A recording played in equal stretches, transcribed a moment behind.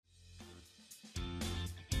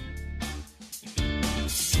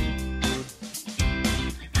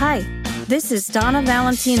Hi, this is Donna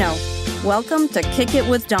Valentino. Welcome to Kick It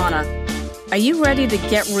with Donna. Are you ready to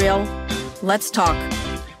get real? Let's talk.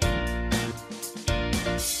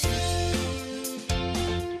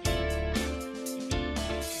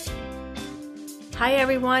 Hi,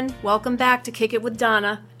 everyone. Welcome back to Kick It with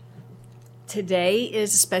Donna. Today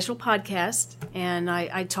is a special podcast, and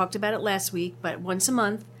I talked about it last week, but once a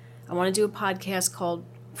month, I want to do a podcast called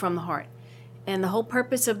From the Heart. And the whole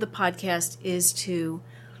purpose of the podcast is to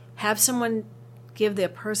have someone give their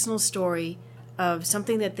personal story of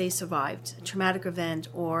something that they survived, a traumatic event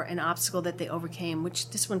or an obstacle that they overcame,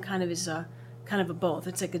 which this one kind of is a both.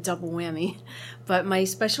 It's like a double whammy. But my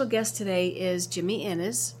special guest today is Jimmy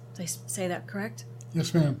Innes. Did I say that correct?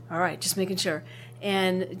 Yes, ma'am. All right, just making sure.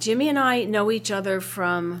 And Jimmy and I know each other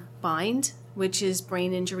from BIND, which is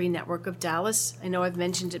Brain Injury Network of Dallas. I know I've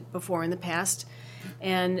mentioned it before in the past.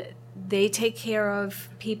 And they take care of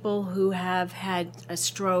people who have had a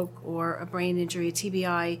stroke or a brain injury, a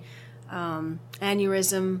TBI,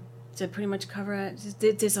 aneurysm, to pretty much cover it.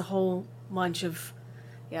 There's a whole bunch of,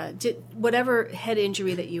 whatever head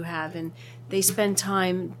injury that you have. And they spend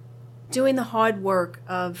time doing the hard work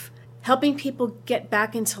of helping people get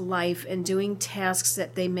back into life and doing tasks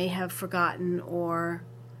that they may have forgotten or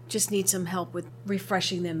just need some help with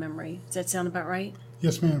refreshing their memory. Does that sound about right?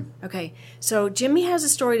 Yes, ma'am. Okay, so Jimmy has a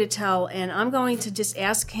story to tell, and I'm going to just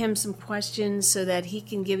ask him some questions so that he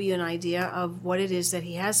can give you an idea of what it is that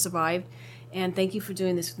he has survived. And thank you for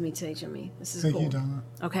doing this with me today, Jimmy. This is cool. Thank you, Donna.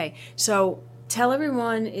 Okay, so tell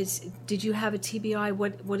everyone, did you have a TBI?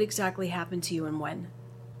 What exactly happened to you and when?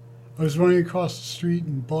 I was running across the street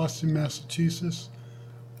in Boston, Massachusetts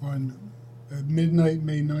at midnight,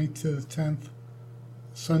 May 9th to the 10th,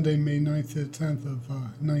 Sunday, May 9th to the 10th of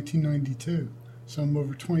 1992. So I'm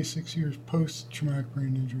over 26 years post-traumatic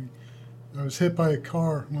brain injury. I was hit by a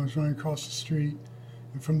car when I was running across the street,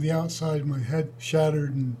 and from the outside my head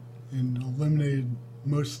shattered and eliminated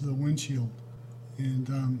most of the windshield.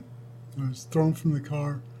 And I was thrown from the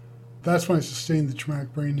car. That's when I sustained the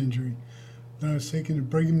traumatic brain injury. Then I was taken to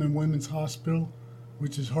Brigham and Women's Hospital,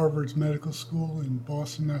 which is Harvard's medical school in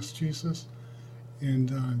Boston, Massachusetts, and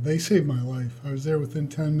they saved my life. I was there within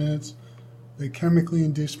 10 minutes. They chemically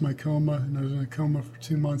induced my coma, and I was in a coma for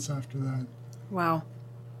 2 months after that. Wow.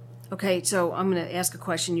 Okay, so I'm going to ask a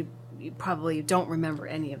question. You probably don't remember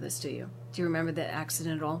any of this, do you? Do you remember the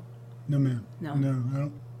accident at all? No, ma'am. No, I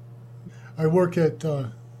don't. I work at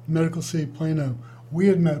Medical City Plano. We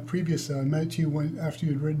had met previously. I met you after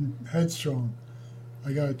you had written Headstrong.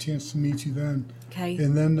 I got a chance to meet you then. Okay.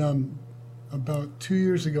 And then about 2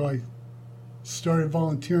 years ago, I started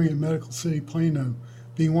volunteering at Medical City Plano.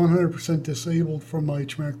 Being 100% disabled from my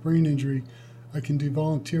traumatic brain injury, I can do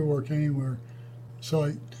volunteer work anywhere.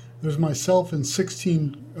 So there's myself and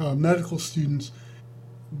 16 medical students.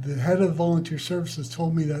 The head of volunteer services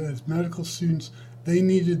told me that as medical students, they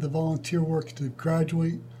needed the volunteer work to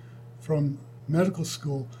graduate from medical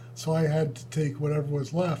school, so I had to take whatever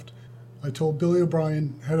was left. I told Billy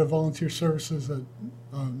O'Brien, head of volunteer services at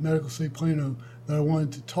Medical City Plano, that I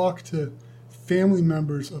wanted to talk to family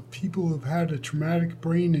members of people who've had a traumatic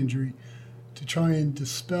brain injury to try and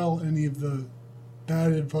dispel any of the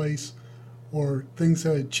bad advice or things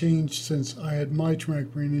that had changed since I had my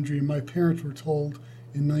traumatic brain injury and my parents were told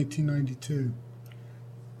in 1992.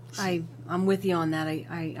 I'm with you on that.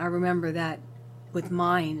 I remember that with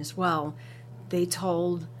mine as well. They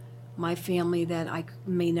told my family that I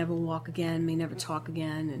may never walk again, may never talk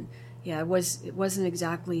again, and it wasn't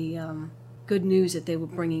exactly good news that they were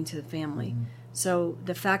bringing to the family. Mm-hmm. So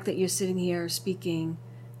the fact that you're sitting here speaking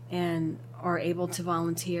and are able to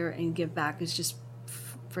volunteer and give back is just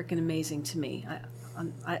freaking amazing to me.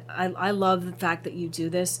 I love the fact that you do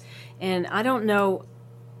this, and I don't know.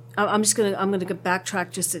 I'm gonna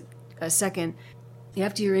backtrack just a second.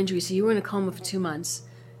 After your injury, so you were in a coma for 2 months.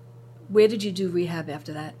 Where did you do rehab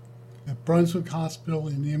after that? At Brunswick Hospital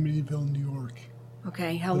in Amityville, New York.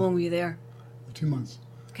 Okay, how long were you there? 2 months.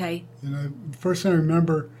 Okay. And the first thing I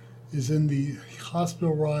remember is in the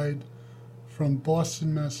hospital ride from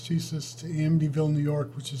Boston, Massachusetts to Amityville, New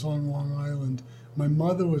York, which is on Long Island. My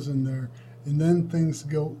mother was in there, and then things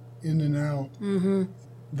go in and out. Mm-hmm.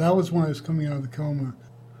 That was when I was coming out of the coma.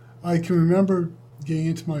 I can remember getting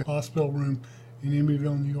into my hospital room in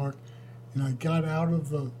Amityville, New York, and I got out of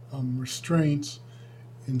the restraints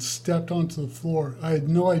and stepped onto the floor. I had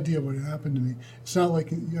no idea what had happened to me. It's not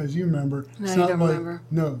like, as you remember, it's not like, remember.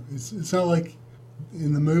 No, it's not like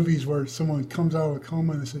in the movies where someone comes out of a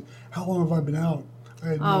coma and they say, "How long have I been out?"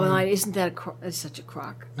 Isn't that it's such a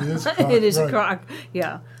crock? It is a crock. It is right. a crock.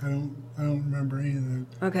 Yeah. I don't remember any of that.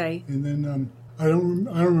 Okay. And then don't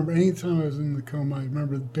remember any time I was in the coma. I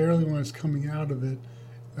remember barely when I was coming out of it,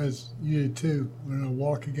 as you did too. When I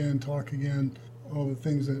walk again, talk again, all the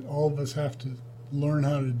things that all of us have to learn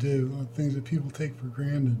how to do, things that people take for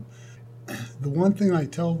granted. The one thing I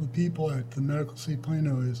tell the people at the Medical City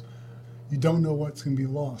Plano is, you don't know what's going to be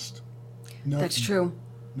lost. Nothing. That's true.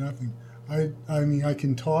 Nothing. I mean, I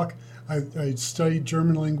can talk. I studied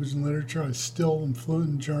German language and literature. I still am fluent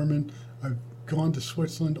in German. I've gone to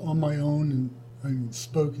Switzerland on my own and I've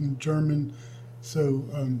spoken German. So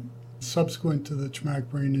subsequent to the traumatic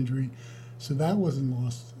brain injury, so that wasn't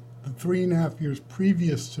lost. The 3.5 years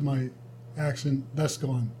previous to my accident, that's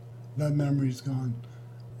gone. That memory's gone.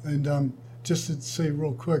 And just to say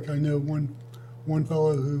real quick, I know one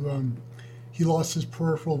fellow who he lost his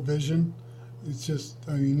peripheral vision. It's just,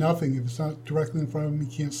 I mean, nothing. If it's not directly in front of him, you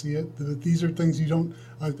can't see it. These are things you don't.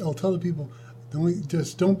 I'll tell the people,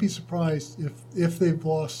 just don't be surprised if they've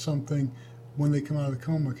lost something when they come out of the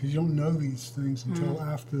coma, because you don't know these things until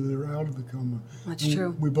after they're out of the coma. That's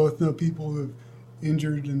true. We both know people who have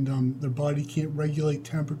injured and their body can't regulate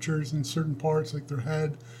temperatures in certain parts, like their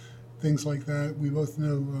head, things like that. We both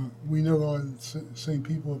know, we know all the same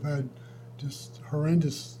people have had just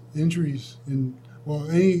horrendous injuries.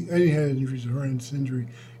 Any head injury is a horrendous injury.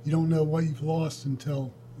 You don't know what you've lost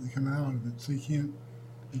until you come out of it, so you can't.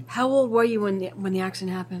 How old were you when the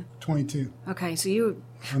accident happened? 22. Okay, so you.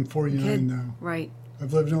 I'm 49 now. Right.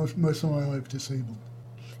 I've lived most of my life disabled.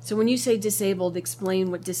 So when you say disabled, explain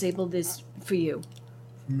what disabled is for you.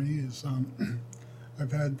 For me, is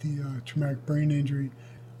I've had the traumatic brain injury.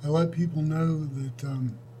 I let people know that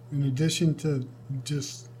in addition to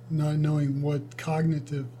just not knowing what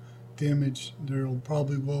cognitive damage there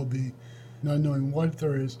probably will be, not knowing what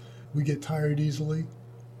there is, we get tired easily.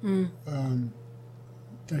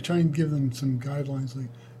 I try and give them some guidelines, like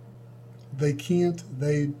they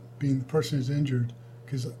being the person who's injured,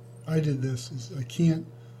 because I did this, is I can't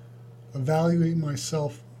evaluate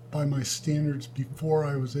myself by my standards before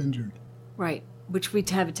I was injured. Right, which we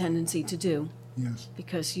have a tendency to do. Yes.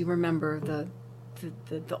 Because you remember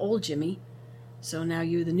the old Jimmy, so now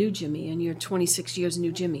you're the new Jimmy, and you're 26 years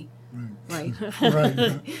new Jimmy. Right.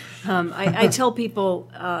 Right. I tell people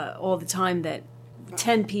all the time that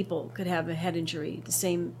 10 people could have a head injury, the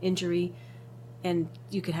same injury, and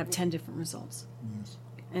you could have 10 different results. Yes.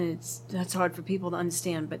 And that's hard for people to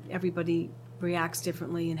understand, but everybody reacts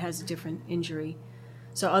differently and has a different injury.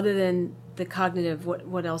 So other than the cognitive,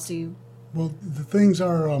 what else do you? Well, the things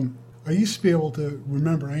are, I used to be able to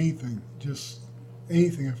remember anything, just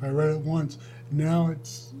anything if I read it once. Now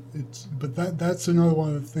but that's another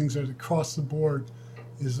one of the things that across the board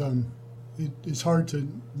is it's hard to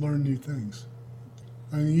learn new things.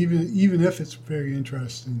 I mean, even if it's very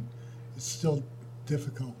interesting, it's still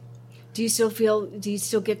difficult. Do you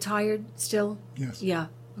still get tired still? Yes. Yeah.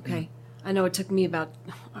 Okay. Yeah. I know it took me about,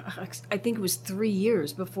 I think it was 3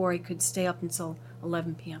 years before I could stay up until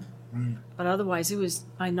 11 p.m. Right. But otherwise, it was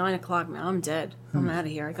by 9 o'clock, man, I'm dead. I'm out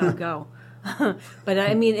of here. I gotta go. But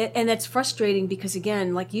I mean, and that's frustrating because,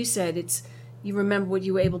 again, like you said, you remember what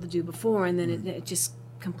you were able to do before, and then it just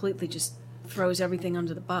completely just throws everything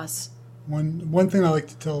under the bus. One thing I like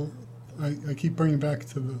to tell, I keep bringing back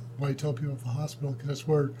to what I tell people at the hospital, because that's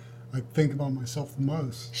where I think about myself the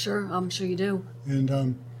most. Sure, I'm sure you do. And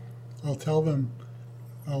I'll tell them,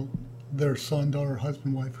 their son, daughter,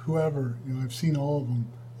 husband, wife, whoever, I've seen all of them,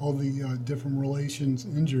 all the different relations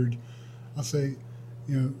injured. I'll say,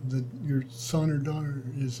 that your son or daughter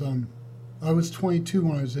is, I was 22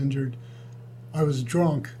 when I was injured. I was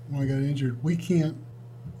drunk when I got injured. We can't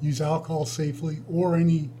use alcohol safely or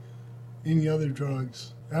any other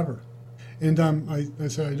drugs ever. And I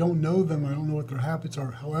said, I don't know them. I don't know what their habits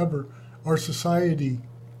are. However, our society,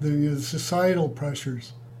 the societal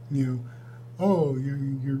pressures, you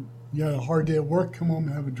had a hard day at work, come home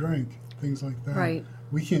and have a drink, things like that. Right.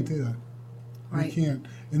 We can't do that. Right. We can't.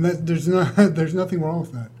 And there's nothing wrong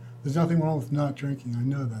with that. There's nothing wrong with not drinking. I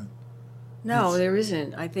know that. No, there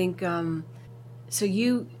isn't. I think, so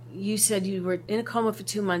you said you were in a coma for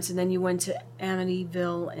 2 months, and then you went to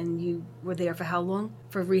Amityville, and you were there for how long?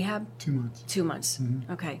 For rehab? 2 months. 2 months.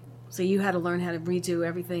 Mm-hmm. Okay. So you had to learn how to redo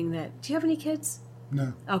everything that... Do you have any kids?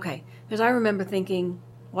 No. Okay. Because I remember thinking,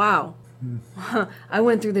 wow, I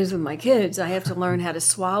went through this with my kids. I have to learn how to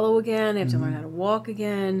swallow again. I have to learn how to walk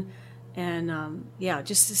again. And,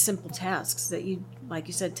 just the simple tasks that you, like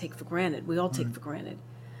you said, take for granted. We all take for granted.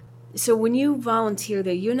 So when you volunteer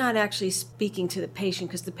there, you're not actually speaking to the patient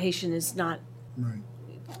because the patient is not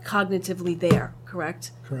cognitively there,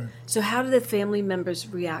 correct? Correct. So how do the family members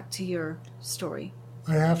react to your story?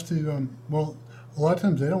 I have to, a lot of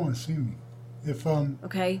times they don't want to see me. If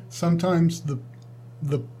Okay. sometimes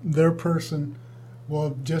their person will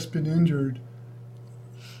have just been injured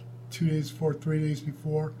 2 days before, 3 days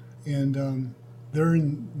before, and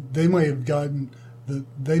they may have gotten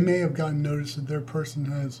notice that their person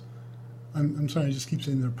has. I'm sorry, I just keep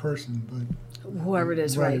saying their person, but Whoever it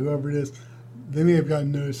is, right? whoever it is, they may have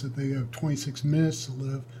gotten notice that they have 26 minutes to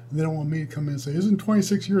live, and they don't want me to come in and say, "Isn't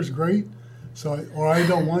 26 years great?" I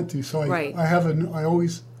don't want to. So Right. I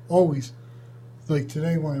always, like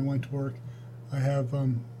today when I went to work, I have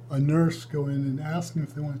a nurse go in and ask them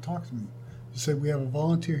if they want to talk to me. She said, "We have a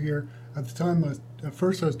volunteer here." At the time, at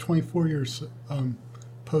first I was 24 years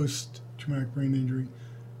post-traumatic brain injury.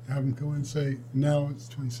 Have them go in and say, now it's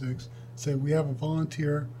 26. Say, "We have a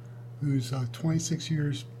volunteer who's 26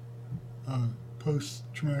 years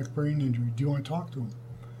post-traumatic brain injury. Do you want to talk to him?"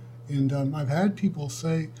 And I've had people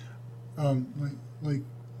say, like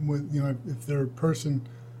if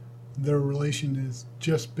their relation has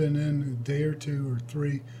just been in a day or two or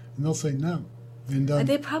three, and they'll say no. And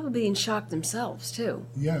They're probably in shock themselves too.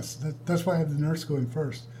 yes, that's why I have the nurse go in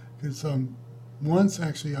first. Because once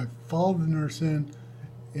actually I followed the nurse in,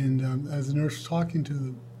 and as the nurse was talking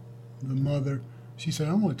to the mother, she said,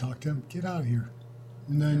 "I don't want to talk to him. Get out of here."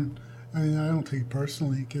 And then, I don't take it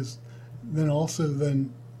personally, because then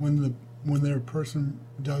when their person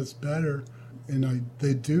does better, and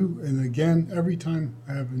they do, and again, every time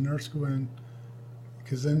I have a nurse go in,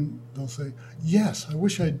 because then they'll say, "Yes, I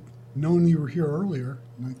wish I'd known you were here earlier,"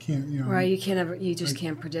 and I can't, Right. You just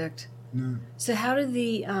can't predict. No. So how do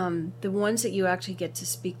the ones that you actually get to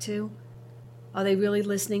speak to, are they really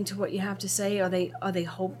listening to what you have to say? Are they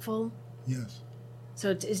hopeful? Yes.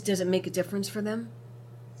 So does it make a difference for them?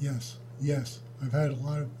 Yes. I've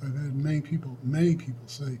had many people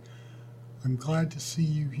say, "I'm glad to see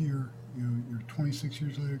you here. You're 26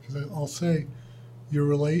 years later," because I'll say, "Your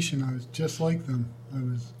relation, I was just like them. I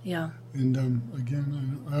was." Yeah. And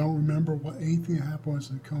again, I don't remember anything that happened was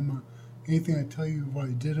in a coma. Anything I tell you what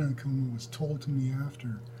I did in a coma was told to me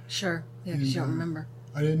after. Sure. Yeah, because you don't remember.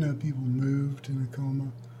 I didn't know people moved in a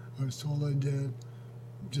coma. I was told I did.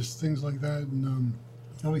 Just things like that. And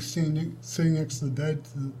I was sitting next to the bed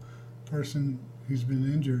to the person who's been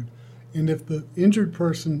injured. And if the injured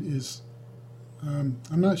person is, I'm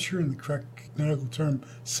not sure in the correct medical term,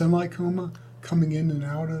 semi-coma, coming in and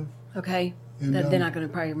out of. Okay. And, They're not going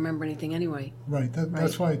to probably remember anything anyway. Right.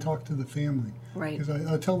 That's why I talk to the family. Right. Because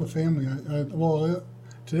I tell the family,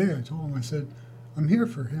 today I told them, I said, "I'm here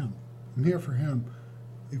for him. I'm here for him.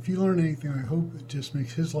 If you learn anything, I hope it just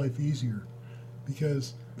makes his life easier."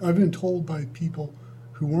 Because I've been told by people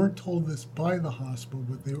who weren't told this by the hospital,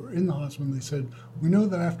 but they were in the hospital, and they said, "We know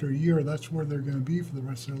that after a year, that's where they're going to be for the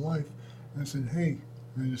rest of their life." And I said, "Hey,"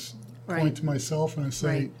 and I just point to myself and I say,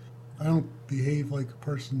 Right. "I don't behave like a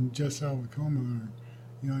person just out of a coma.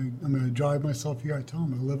 I'm going to drive myself here. I tell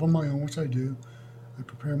them I live on my own, which I do. I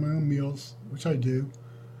prepare my own meals, which I do.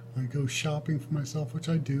 I go shopping for myself, which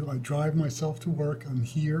I do. I drive myself to work. I'm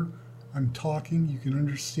here. I'm talking. You can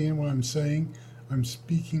understand what I'm saying. I'm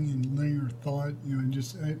speaking in linear thought, and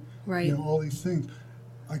just Right. all these things.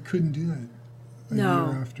 I couldn't do that a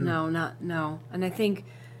No, year after. no. And I think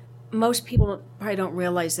most people probably don't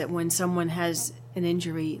realize that when someone has an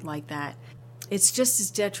injury like that, it's just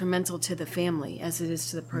as detrimental to the family as it is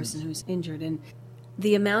to the person who's injured. And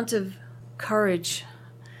the amount of courage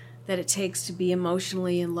that it takes to be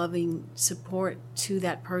emotionally and loving support to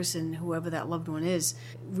that person, whoever that loved one is,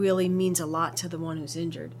 really means a lot to the one who's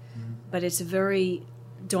injured. Mm-hmm. But it's a very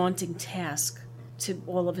daunting task to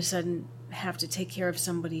all of a sudden have to take care of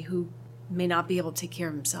somebody who may not be able to take care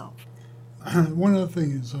of himself. One other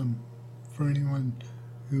thing is, for anyone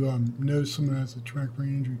who knows someone who has a traumatic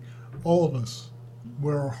brain injury, all of us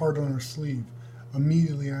wear our heart on our sleeve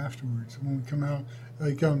immediately afterwards when we come out.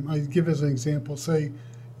 Like I give as an example, say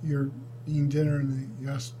you're eating dinner and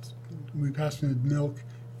we pass me the milk.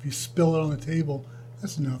 If you spill it on the table,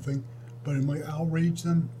 that's nothing, but it might outrage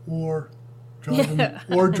them or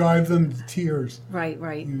drive them to tears. Right.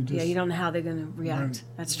 You don't know how they're going to react. Right.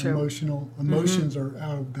 That's true. Emotions are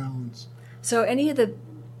out of balance. So any of the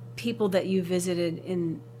people that you visited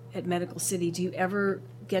at Medical City, do you ever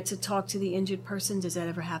get to talk to the injured person? Does that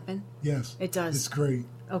ever happen? Yes. It does. It's great.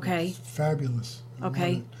 Okay. It's fabulous. I love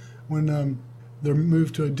Okay. it. When they're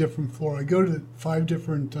moved to a different floor, I go to 5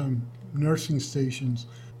 different nursing stations: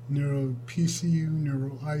 neuro PCU,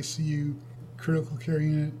 neuro ICU, critical care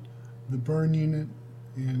unit, the burn unit,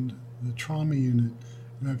 and the trauma unit.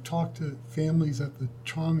 And I've talked to families at the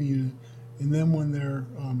trauma unit, and then when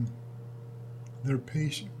their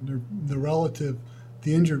patient, the relative,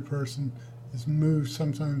 the injured person, is moved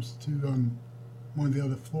sometimes to one of the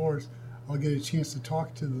other floors, I'll get a chance to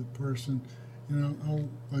talk to the person, and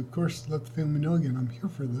I'll of course let the family know again I'm here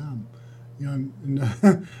for them. And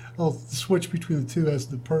I'll switch between the two as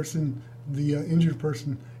the person, the injured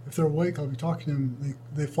person. If they're awake, I'll be talking to them.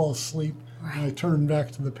 They fall asleep, Right. and I turn back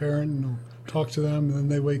to the parent and I'll talk to them, and then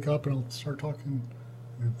they wake up and I'll start talking.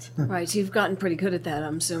 Right, so you've gotten pretty good at that,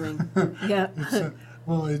 I'm assuming. Yeah.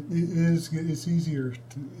 Well, it is. It's easier.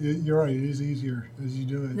 You're right. It is easier as you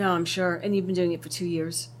do it. No, I'm sure. And you've been doing it for 2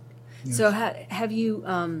 years. Yes. So have you,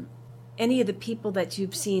 any of the people that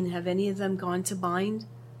you've seen, have any of them gone to bind?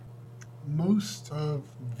 Most of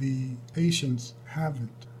the patients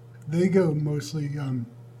haven't. They go mostly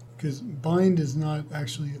because Bind is not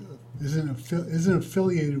actually isn't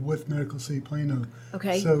affiliated with Medical City Plano.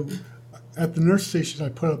 Okay. So at the nurse station, I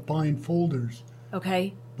put up Bind folders,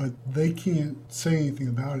 Okay. but they can't say anything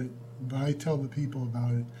about it. But I tell the people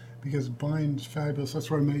about it because Bind's fabulous.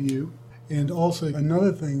 That's where I met you. And also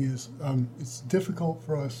another thing is it's difficult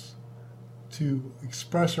for us to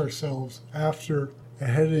express ourselves after a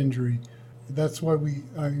head injury. That's why we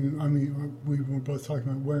were both talking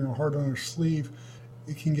about wearing our heart on our sleeve.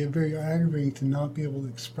 It can get very aggravating to not be able to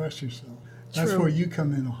express yourself. That's True. where you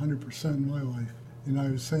come in 100% in my life. And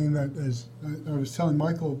I was saying that as I was telling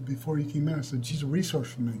Michael before he came in, I said, she's a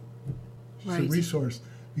resource for me. She's Right. a resource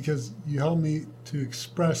because you help me to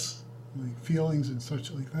express my feelings and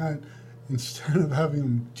such like that instead of having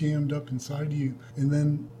them jammed up inside you. And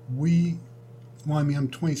then I'm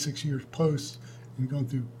 26 years post and going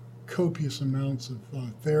through copious amounts of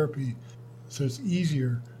therapy, so it's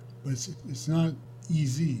easier, but it's not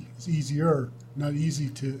easy. It's easier, not easy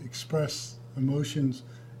to express emotions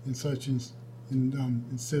and such, and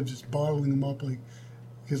instead of just bottling them up,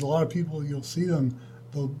 because a lot of people, you'll see them,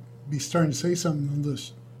 they'll be starting to say something, and they'll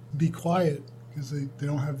just be quiet because they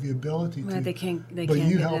don't have the ability Right, to. they can't But get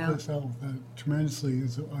you it help out. us out with that tremendously, and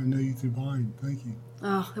so I know you through Bind. Thank you.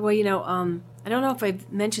 Oh, well, I don't know if I've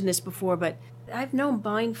mentioned this before, but I've known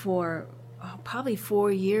Bind for probably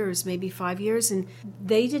 4 years, maybe 5 years, and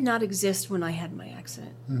they did not exist when I had my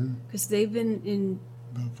accident because they've been in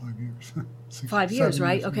About 5 years. 5 years, 7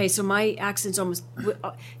 right? years, Okay, so my accident's almost,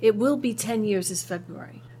 it will be 10 years this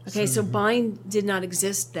February. Okay, so Bind did not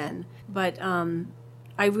exist then, but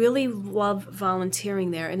I really love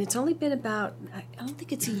volunteering there, and it's only been about, I don't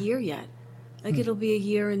think it's a year yet. Like it'll be a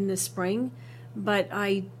year in the spring, but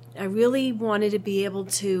I really wanted to be able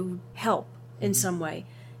to help in some way.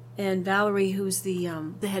 And Valerie, who's the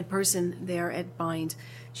head person there at Bind,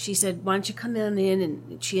 she said, why don't you come in?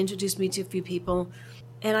 And she introduced me to a few people.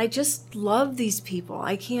 And I just love these people.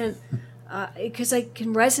 I can't, because I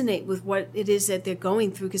can resonate with what it is that they're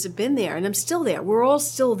going through because I've been there and I'm still there. We're all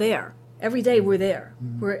still there. Every day we're there.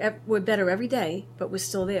 We're better every day, but we're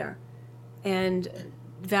still there. And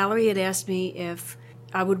Valerie had asked me if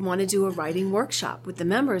I would want to do a writing workshop with the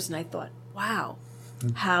members. And I thought, wow,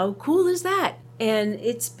 how cool is that? And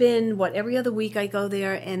it's been, every other week I go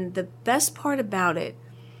there. And the best part about it,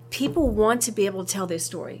 people want to be able to tell their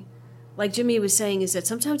story. Like Jimmy was saying, is that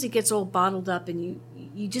sometimes it gets all bottled up and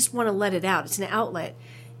you just want to let it out. It's an outlet.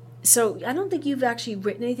 So I don't think you've actually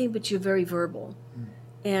written anything, but you're very verbal.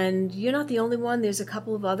 And you're not the only one. There's a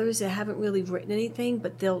couple of others that haven't really written anything,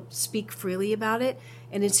 but they'll speak freely about it.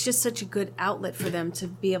 And it's just such a good outlet for them to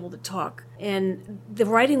be able to talk. And the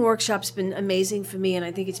writing workshop's been amazing for me, and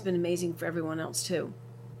I think it's been amazing for everyone else too.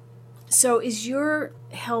 So is you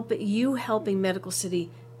helping Medical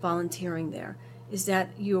City volunteering there? Is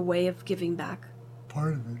that your way of giving back?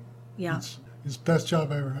 Part of it. Yeah. It's the best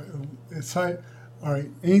job I ever had. All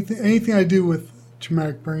right. Anything I do with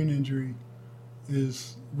traumatic brain injury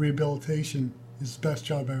is rehabilitation. Is the best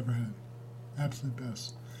job I ever had. Absolute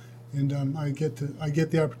best. And I get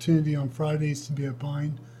the opportunity on Fridays to be at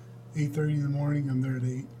Bind, 8:30 in the morning. I'm there at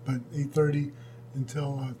 8, but 8:30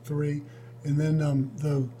 until 3. And then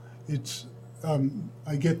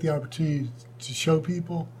I get the opportunity to show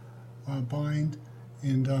people Bind,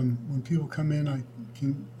 and when people come in, I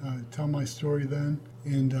can tell my story then.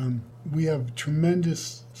 And we have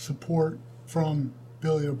tremendous support from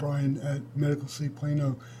Billy O'Brien at Medical City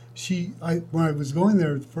Plano. When I was going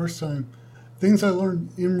there the first time, things I learned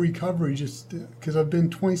in recovery, just because I've been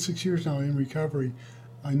 26 years now in recovery,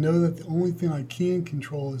 I know that the only thing I can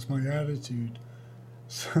control is my attitude.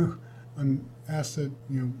 So I'm asked that,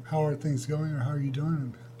 how are things going, or how are you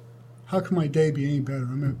doing? How can my day be any better?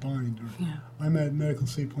 I'm at Bind, or I'm at Medical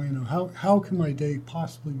City Plano. How can my day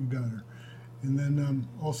possibly be better? And then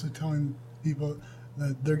also telling people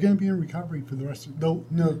that they're going to be in recovery for the rest of.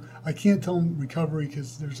 No, I can't tell them recovery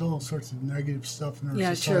because there's all sorts of negative stuff in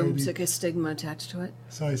our society. True. It's like a stigma attached to it.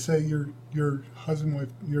 So I say your husband, wife,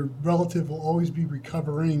 your relative will always be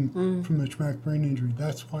recovering from the traumatic brain injury.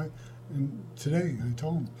 That's why. And today I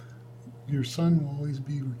told him, your son will always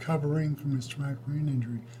be recovering from his traumatic brain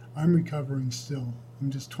injury. I'm recovering still. I'm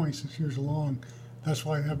just 26 years along. That's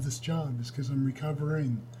why I have this job, is because I'm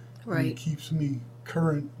recovering. Right. And it keeps me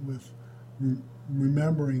current with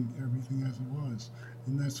remembering everything as it was.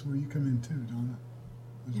 And that's where you come in too, Donna.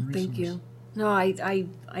 As a Thank resource. you. No, I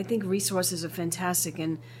think resources are fantastic.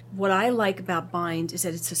 And what I like about Bind is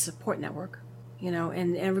that it's a support network.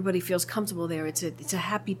 And everybody feels comfortable there. It's a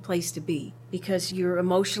happy place to be because you're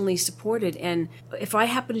emotionally supported. And if I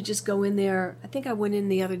happen to just go in there, I think I went in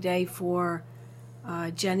the other day for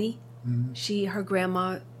Jenny. Mm-hmm. Her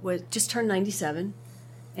grandma just turned 97,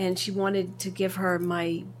 and she wanted to give her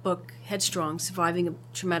my book, Headstrong, Surviving a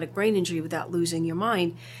Traumatic Brain Injury Without Losing Your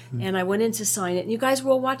Mind. Mm-hmm. And I went in to sign it, and you guys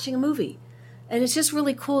were all watching a movie. And it's just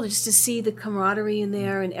really cool just to see the camaraderie in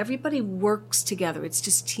there, and everybody works together. It's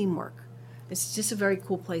just teamwork. It's just a very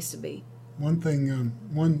cool place to be. One thing I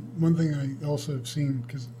also have seen,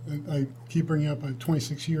 because I keep bringing up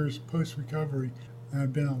 26 years post-recovery, and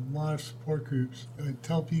I've been in a lot of support groups. I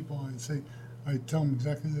tell people, I tell them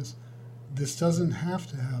exactly this. This doesn't have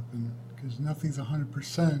to happen, because nothing's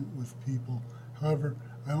 100% with people. However,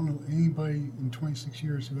 I don't know anybody in 26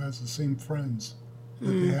 years who has the same friends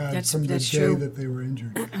that they had from the day that they were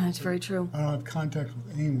injured. That's very true. I don't have contact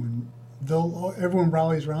with anyone. Everyone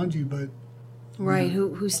rallies around you, but right,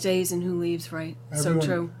 who stays and who leaves, right? Everyone, so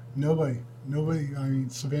true. Nobody. I mean,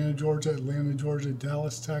 Savannah, Georgia, Atlanta, Georgia,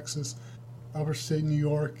 Dallas, Texas, upstate New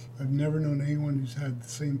York. I've never known anyone who's had the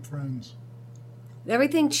same friends.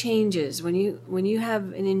 Everything changes when you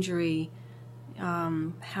have an injury.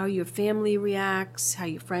 How your family reacts, how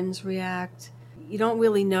your friends react. You don't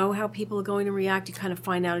really know how people are going to react. You kind of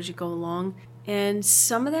find out as you go along, and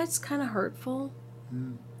some of that's kind of hurtful.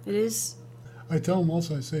 It is. I tell them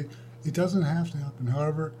also. I say, it doesn't have to happen.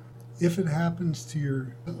 However, if it happens to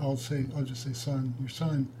I'll just say son, your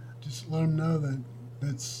son, just let him know that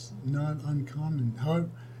that's not uncommon. However,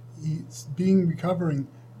 recovering,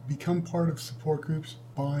 become part of support groups,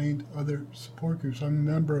 bind other support groups. I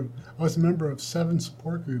was a member of 7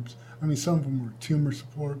 support groups. I mean, some of them were tumor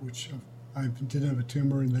support, which I didn't have a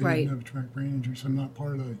tumor and they didn't have a traumatic brain injury, so I'm not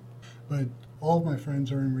part of it. But all of my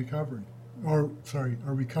friends are in recovery. Are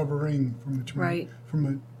recovering from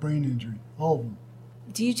a brain injury. All of them.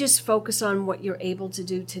 Do you just focus on what you're able to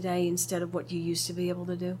do today instead of what you used to be able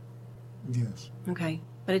to do? Yes. Okay.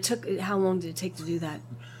 But how long did it take to do that?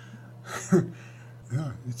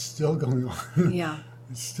 Yeah, it's still going on. Yeah.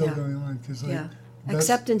 It's still going on because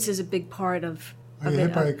acceptance is a big part of. I got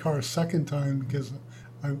hit by a car a second time because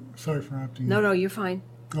sorry for interrupting. No, you're fine.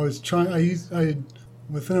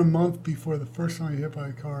 Within a month before the first time I hit by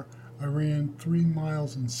a car, I ran 3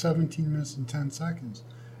 miles in 17 minutes and 10 seconds.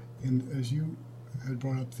 And as you had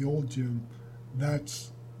brought up the old gym,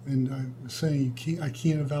 and I was saying I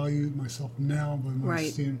can't evaluate myself now by my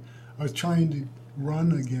standard. I was trying to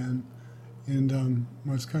run again, and when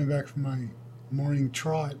I was coming back from my morning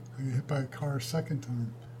trot, I got hit by a car a second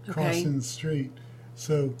time, crossing the street.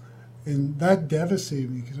 So, and that devastated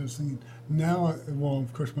me because I was thinking,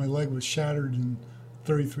 of course my leg was shattered in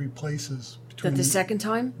 33 places. The second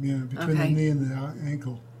time? Yeah, between the knee and the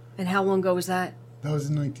ankle. And how long ago was that? That was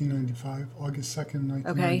in 1995, August 2nd,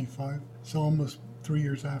 1995. Okay. So almost 3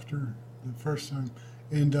 years after the first time.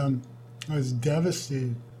 And I was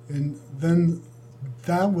devastated. And then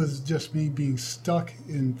that was just me being stuck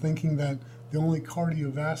in thinking that the only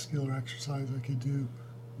cardiovascular exercise I could do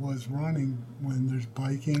was running when there's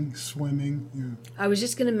biking, swimming. Yeah. I was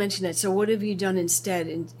just going to mention that. So what have you done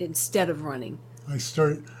instead of running? I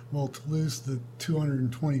started, to lose the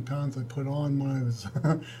 220 pounds I put on when I was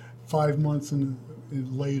 5 months and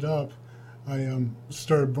laid up, I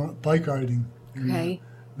started bike riding. Okay.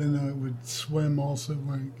 Then I would swim also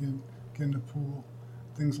when I get in the pool,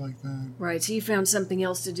 things like that. Right, so you found something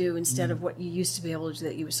else to do instead of what you used to be able to do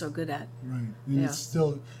that you were so good at. Right, and it's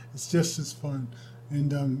just as fun.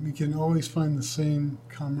 And you can always find the same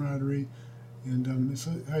camaraderie. And it's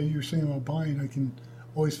how you were saying about buying, I can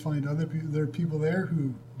always find other people. There are people there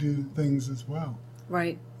who do things as well.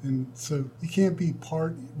 Right. And so you can't be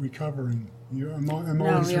part recovering. I'm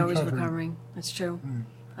always always recovering. That's true. Right.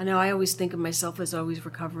 I know. I always think of myself as always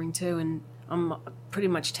recovering too, and I'm pretty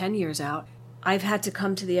much 10 years out. I've had to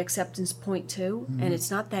come to the acceptance point too, and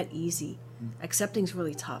it's not that easy. Accepting's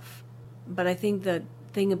really tough. But I think the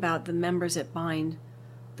thing about the members at Bind,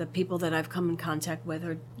 the people that I've come in contact with,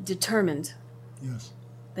 are determined. Yes.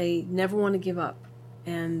 They never want to give up,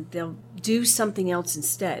 and they'll do something else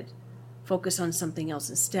instead. Focus on something else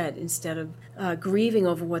instead of grieving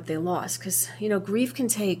over what they lost. Because, grief can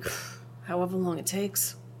take however long it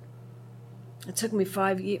takes. It took me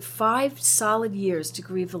 5 solid years to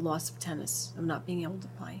grieve the loss of tennis, of not being able to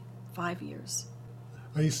play. 5 years.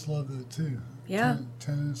 I used to love that too. Yeah.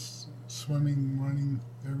 Tennis, swimming, running,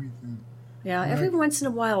 everything. Yeah, every once in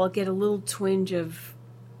a while I'll get a little twinge of,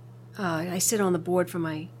 I sit on the board for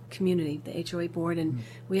my community, the HOA board, and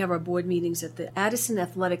we have our board meetings at the Addison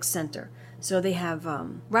Athletic Center. So they have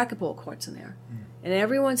racquetball courts in there. And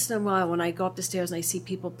every once in a while when I go up the stairs and I see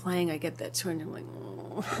people playing, I get that twinge. I'm like,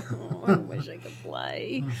 oh, I wish I could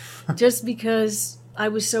play. Just because I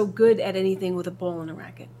was so good at anything with a ball and a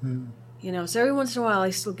racket. So every once in a while I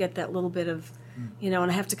still get that little bit of, and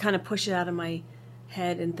I have to kind of push it out of my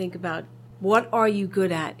head and think about, what are you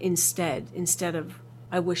good at instead of,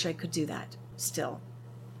 I wish I could do that still.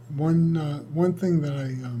 One thing that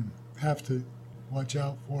I have to watch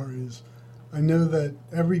out for is, I know that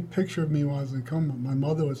every picture of me when I was in coma, my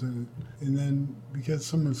mother was in it. And then because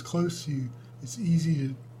someone's close to you, it's easy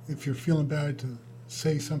to, if you're feeling bad, to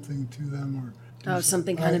say something to them or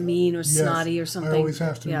something kind of mean or snotty or something. I always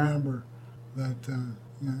have to remember that.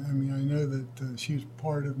 I know that she was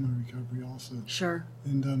part of my recovery also. Sure.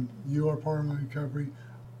 And you are part of my recovery.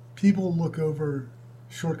 People look over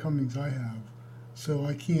shortcomings I have, so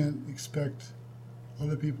I can't expect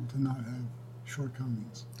other people to not have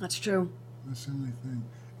shortcomings. That's true. That's the only thing.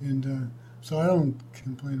 And so I don't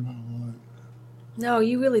complain about a lot. No,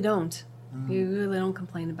 you really don't. You really don't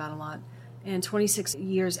complain about a lot. And 26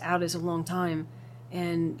 years out is a long time.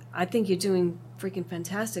 And I think you're doing freaking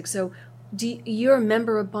fantastic. So you're a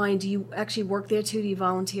member of Bind. Do you actually work there too? Do you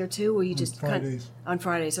volunteer too? Or you just Fridays. On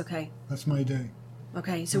Fridays, okay. That's my day.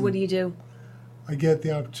 Okay, so what do you do? I get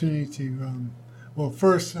the opportunity to,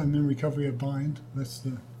 first I'm in recovery at Bind. That's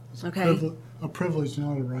a privilege,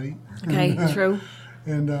 not a right. Okay, true.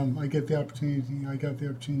 And I got the opportunity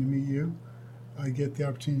to meet you. I get the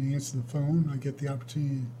opportunity to answer the phone. I get the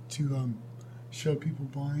opportunity to show people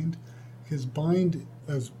Bind. Because Bind,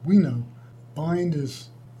 as we know, Bind is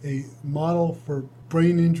a model for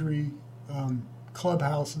brain injury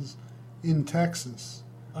clubhouses in Texas.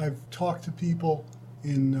 I've talked to people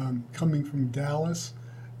in coming from Dallas,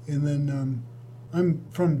 and then I'm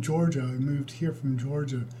from Georgia. I moved here from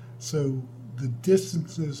Georgia, so the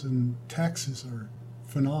distances in Texas are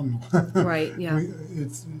phenomenal. Right. Yeah.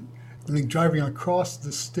 I think driving across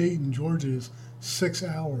the state in Georgia is 6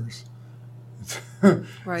 hours.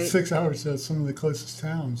 Right. 6 hours to some of the closest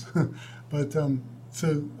towns. But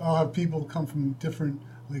so I'll have people come from different,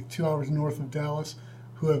 like 2 hours north of Dallas,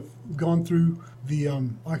 who have gone through the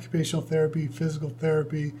occupational therapy, physical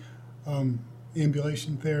therapy,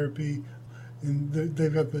 ambulation therapy, and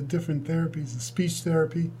they've got the different therapies, the speech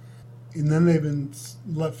therapy, and then they've been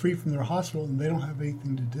let free from their hospital and they don't have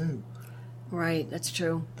anything to do. Right, that's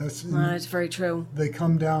true. That's very true. They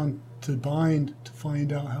come down to Bind to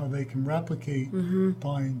find out how they can replicate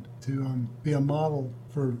Bind to be a model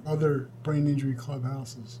for other brain injury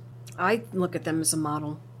clubhouses. I look at them as a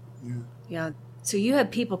model. Yeah. Yeah. So you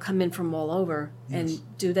have people come in from all over, Yes.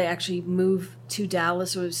 and do they actually move to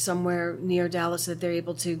Dallas or somewhere near Dallas that they're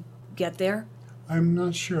able to get there? I'm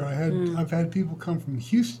not sure. I've had people come from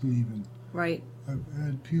Houston even. Right. I've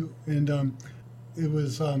had people, and it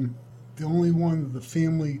was the only one that the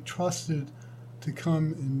family trusted to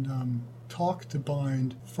come and talk to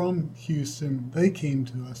Bind from Houston. They came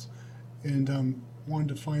to us and wanted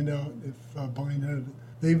to find out if Bind had.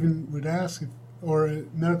 They even would ask if, or a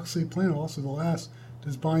medical city planner also will ask,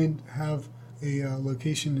 does Bind have a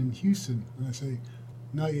location in Houston? And I say,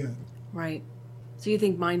 not yet. Right. So you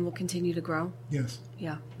think Bind will continue to grow? Yes.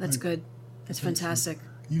 Yeah, that's good. That's fantastic.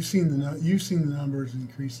 You've seen the numbers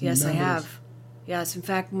increasing. Yes, I have. Yes, in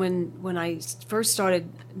fact, when I first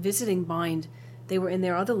started visiting Bind, they were in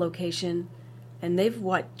their other location, and they've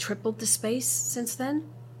tripled the space since then?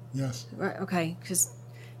 Yes. Right. Okay, because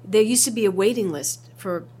there used to be a waiting list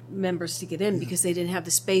for members to get in because they didn't have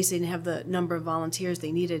the space, they didn't have the number of volunteers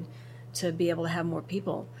they needed to be able to have more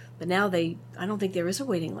people. But now I don't think there is a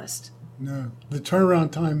waiting list. No, the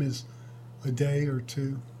turnaround time is a day or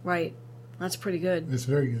two. Right. That's pretty good. It's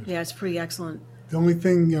very good. Yeah, it's pretty excellent. The only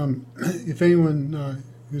thing, if anyone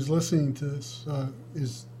who's listening to this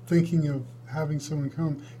is thinking of having someone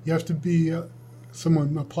come, you have to be,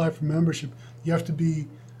 someone apply for membership, you have to be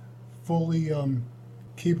fully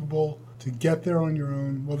capable to get there on your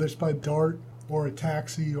own, whether it's by DART or a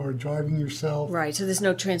taxi or driving yourself. Right, so there's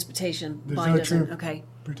no transportation. There's Bind no doesn't.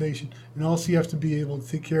 transportation. And also you have to be able to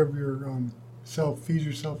take care of your self, feed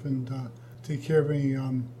yourself, and take care of any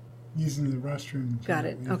using the restroom. Got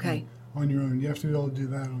it. Okay. On your own. You have to be able to do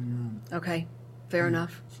that on your own. Okay. Fair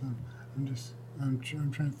enough. So I'm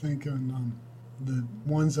trying to think on the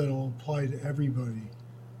ones that will apply to everybody,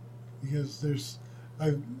 because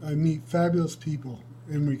I meet fabulous people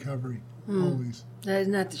in recovery always. That is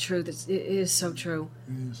not the truth. It is so true.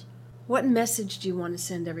 It is. What message do you want to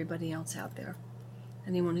send everybody else out there?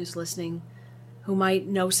 Anyone who's listening, who might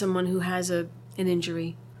know someone who has an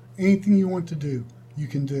injury? Anything you want to do, you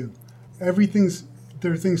can do. There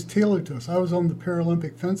are things tailored to us. I was on the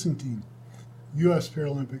Paralympic fencing team, U.S.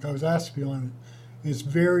 Paralympic. I was asked to be on it. It's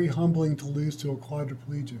very humbling to lose to a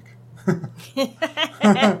quadriplegic.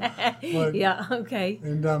 But, yeah, okay.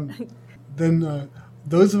 And then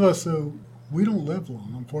those of us, we don't live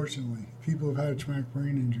long, unfortunately. People who've had a traumatic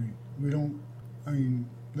brain injury. We don't,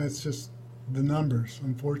 that's just the numbers,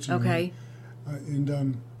 unfortunately. Okay.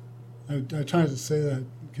 I try to say that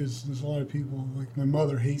because there's a lot of people, like my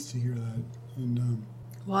mother hates to hear that. And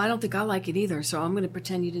well, I don't think I like it either, so I'm going to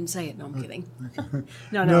pretend you didn't say it. No, I'm kidding. Okay.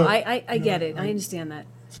 No, I get it. I understand that.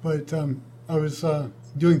 But I was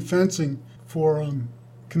doing fencing for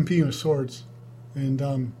competing with swords.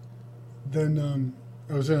 And then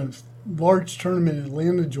I was in a large tournament in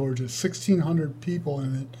Atlanta, Georgia, 1,600 people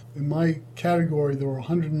in it. In my category, there were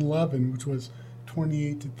 111, which was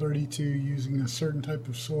 28 to 32, using a certain type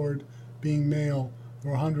of sword, being male.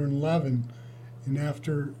 There were 111. And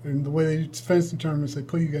the way they do fencing tournaments, they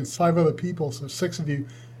put you against 5 other people, so 6 of you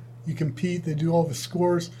compete. They do all the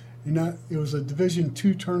scores. And it was a Division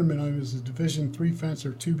II tournament. I was a Division III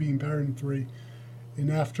fencer, 2 being better than 3.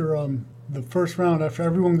 And after the first round, after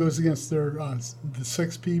everyone goes against the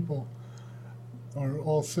 6 people, or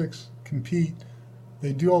all 6 compete,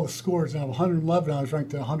 they do all the scores. And out of 111, I was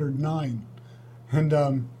ranked at 109.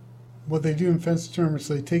 And what they do in fencing tournaments,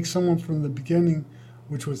 they take someone from the beginning,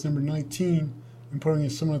 which was number 19, and putting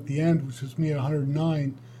against someone at the end, which was me at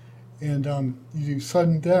 109. And you do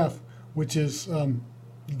sudden death, which is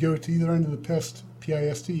you go to either end of the piste,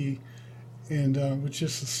 P-I-S-T-E, and which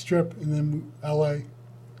is a strip, and then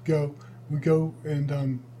we go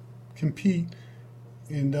and compete,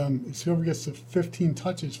 and it's whoever gets to 15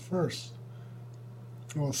 touches first.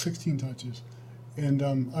 Well, 16 touches. And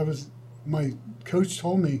my coach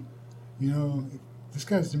told me, this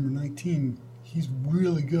guy's number 19, he's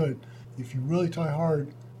really good. If you really try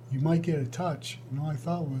hard, you might get a touch. And all I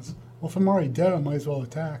thought was, well, if I'm already dead, I might as well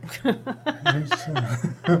attack.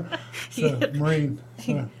 Marine.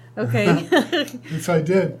 So. Okay. And so I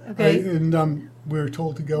did. Okay. We were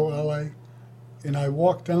told to go LA. And I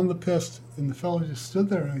walked down the piste, and the fellow just stood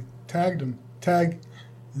there, and I tagged him. Tag,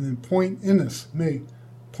 and then point Innes, me.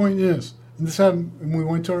 Point Innes. And this happened, and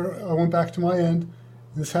I went back to my end,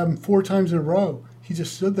 and this happened 4 times in a row. He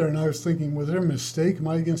just stood there, and I was thinking, was there a mistake? Am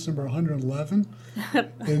I against number 111?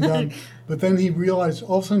 And but then all of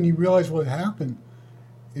a sudden he realized what happened.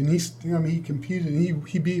 And he competed, and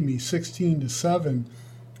he beat me 16-7.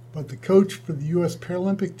 But the coach for the U.S.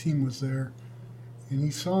 Paralympic team was there, and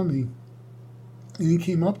he saw me, and he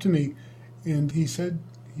came up to me, and he said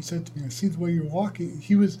to me, I see the way you're walking.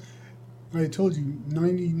 I told you,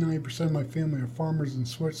 99% of my family are farmers in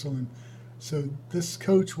Switzerland. So this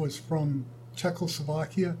coach was from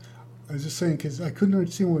Czechoslovakia. I was just saying, because I couldn't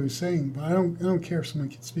understand what he was saying, but I don't care if someone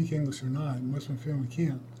can speak English or not. Most of my family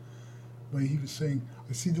can't. But he was saying,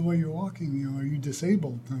 I see the way you're walking, are you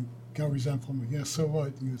disabled? And I got resentful. I'm like, yeah, so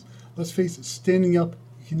what? He goes, let's face it, standing up,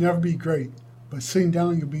 you can never be great, but sitting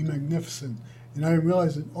down, you'll be magnificent. And I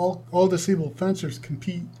realized that all disabled fencers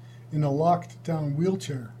compete in a locked down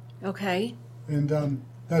wheelchair. Okay. And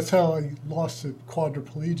that's how I lost to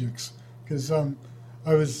quadriplegics, because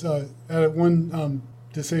I was at one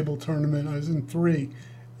disabled tournament. I was in 3,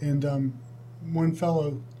 and one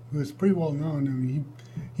fellow who was pretty well known,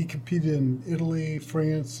 he competed in Italy,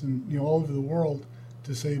 France, and all over the world,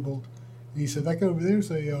 disabled. And he said, that guy over there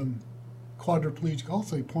is a quadriplegic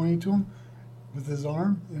also. He pointed to him with his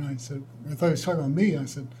arm, and I thought he was talking about me. I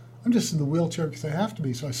said, I'm just in the wheelchair because I have to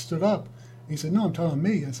be. So I stood up. He said, no, I'm talking about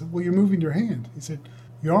me. I said, well, you're moving your hand. He said,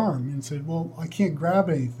 your arm. And he said, well, I can't grab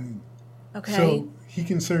anything. Okay. So he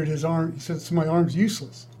considered his arm, he said, so my arm's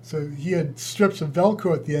useless. So he had strips of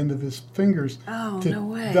Velcro at the end of his fingers to no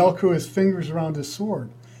way. Velcro his fingers around his sword.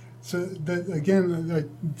 So that, again, I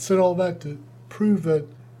said all that to prove that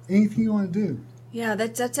anything you want to do. Yeah,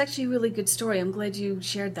 that's actually a really good story. I'm glad you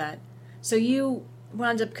shared that. So you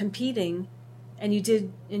wound up competing, and you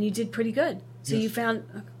did pretty good. So yes. you found,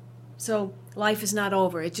 so life is not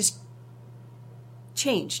over. It just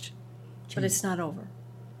changed. But it's not over.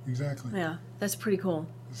 Exactly. Yeah, that's pretty cool.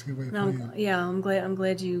 That's a good way of putting it. Yeah, I'm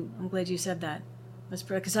glad you said that. That's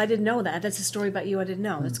because I didn't know that. That's a story about you I didn't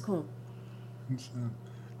know. That's cool. And so,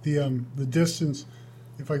 the distance,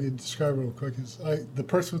 if I could describe it real quick, is the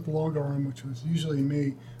person with the longer arm, which was usually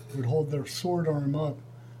me, would hold their sword arm up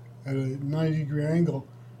at a 90-degree angle,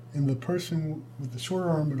 and the person with the short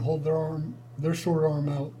arm would hold their sword arm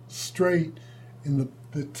out straight, and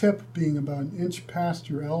the tip being about an inch past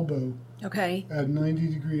your elbow. Okay. At a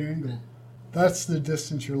 90-degree angle. That's the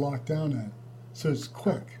distance you're locked down at. So it's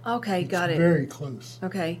quick. Okay, got it. It's very close.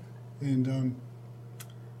 Okay. And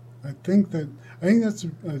I think that's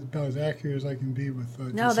about as accurate as I can be with.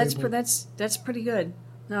 No, that's pretty good.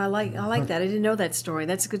 No, I like that. I didn't know that story.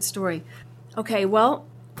 That's a good story. Okay, well,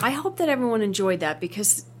 I hope that everyone enjoyed that,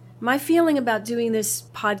 because my feeling about doing this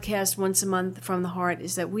podcast once a month from the heart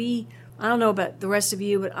is that I don't know about the rest of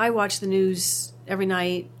you, but I watch the news every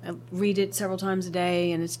night. I read it several times a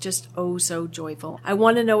day, and it's just so joyful. I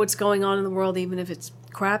want to know what's going on in the world, even if it's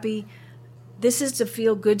crappy. This is a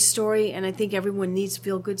feel-good story, and I think everyone needs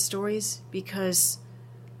feel-good stories because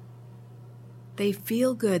they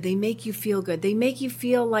feel good. They make you feel good. They make you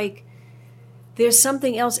feel like there's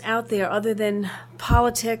something else out there other than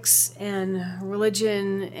politics and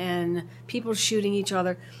religion and people shooting each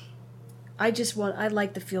other. I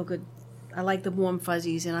like the feel-good. I like the warm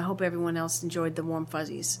fuzzies, and I hope everyone else enjoyed the warm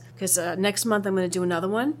fuzzies. Because next month I'm going to do another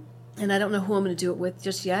one, and I don't know who I'm going to do it with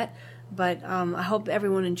just yet, but I hope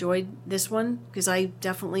everyone enjoyed this one, because I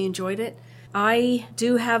definitely enjoyed it. I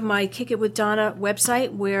do have my Kick It With Donna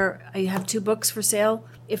website where I have 2 books for sale.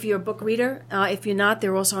 If you're a book reader, if you're not,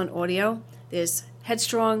 they're also on audio. There's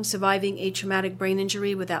Headstrong, Surviving a Traumatic Brain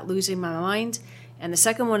Injury Without Losing My Mind, and the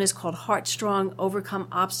second one is called Heartstrong, Overcome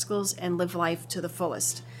Obstacles and Live Life to the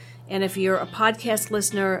Fullest. And if you're a podcast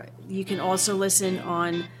listener, you can also listen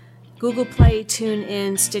on Google Play,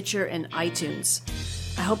 TuneIn, Stitcher, and iTunes.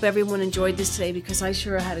 I hope everyone enjoyed this today, because I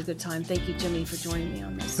sure had a good time. Thank you, Jimmy, for joining me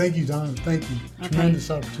on this. Thank you, Donna. Thank you. Okay.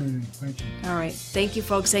 Tremendous opportunity. Thank you. All right. Thank you,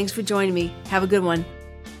 folks. Thanks for joining me. Have a good one.